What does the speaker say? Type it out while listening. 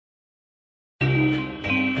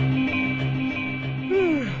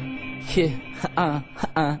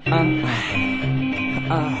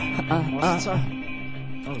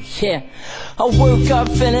Yeah, I woke up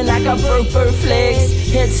feeling like I broke both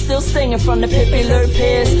legs. Head still stinging from the pippy lurp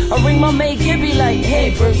piss. I ring my mate Gibby like,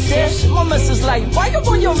 hey bro sis. My missus like, why you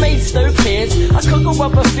on your mate's third piss? I cook her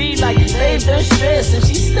up her feet like, babe don't stress. And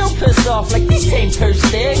she's still pissed off like these ain't her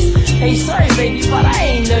sticks. Hey sorry baby but I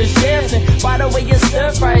ain't no chef. And by the way your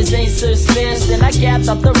stir fries ain't so scarce. Then I gapped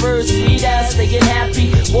up the road, sweet ass, they get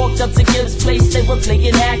happy. Walked up to Gibbs' place, they were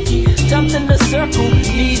playing hacky. Jumped in the circle,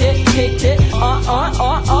 beat it, kicked it,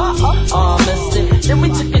 missed it. Then we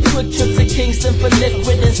took a quick trip to Kingston for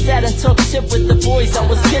liquid and sat and talked shit with the boys I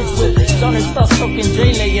was kids with. Johnny starts talking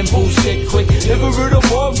Dre and bullshit quick. Never heard of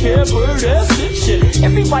one camper, that sick shit.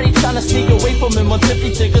 Everybody trying to sneak away from him on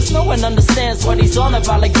tippy tickets. No one understands what he's on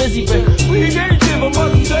about like Lizzie Bird. We ain't anything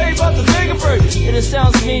about to say about the take a break. It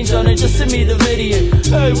sounds mean, Johnny, just send me the video.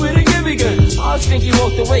 Hey, where the Gibby go? I think he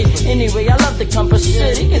walked away. Anyway, I love the compass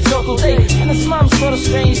shit, he can talk all day. And his mom's sorta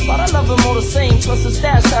strange, but I love him all the same. Plus the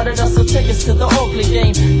stash out of us, so tickets to the Oakley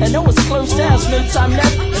game. And it was close as, no time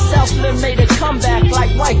left. And Southland made a comeback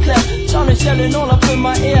like Wyclef. Johnny's yelling all up in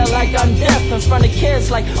my ear like I'm deaf. In front of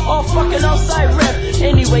kids like, all fucking outside rep.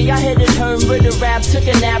 Anyway, I headed home with a rap, took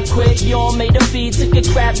a nap quick. Yawn made a feed, took a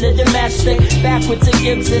crap, lit the matchstick. Backwards to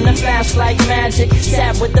Gibbs in the flash like magic.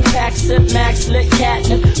 Sat with the pack, sip max, lit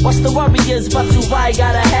catnip. Watch the Warriors, but I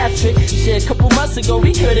got a hat trick. Shit, a couple months ago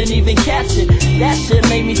we couldn't even catch it. That shit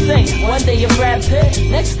made me think, one day you're Brad Pitt,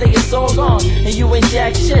 next day it's all gone, and you ain't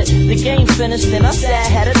jack shit. The game finished, then I sat,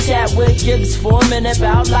 had a chat with Gibbs for a minute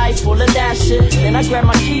about life, full of that shit. Then I grabbed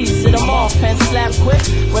my keys, hit them off, and slapped quick.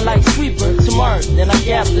 Went like sweeper, tomorrow, then I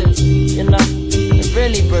gapped it. You know, and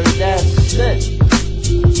really bro, that's it.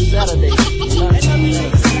 Saturday, you know.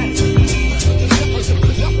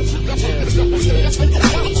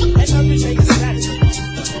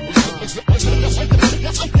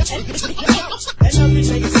 And every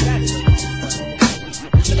day is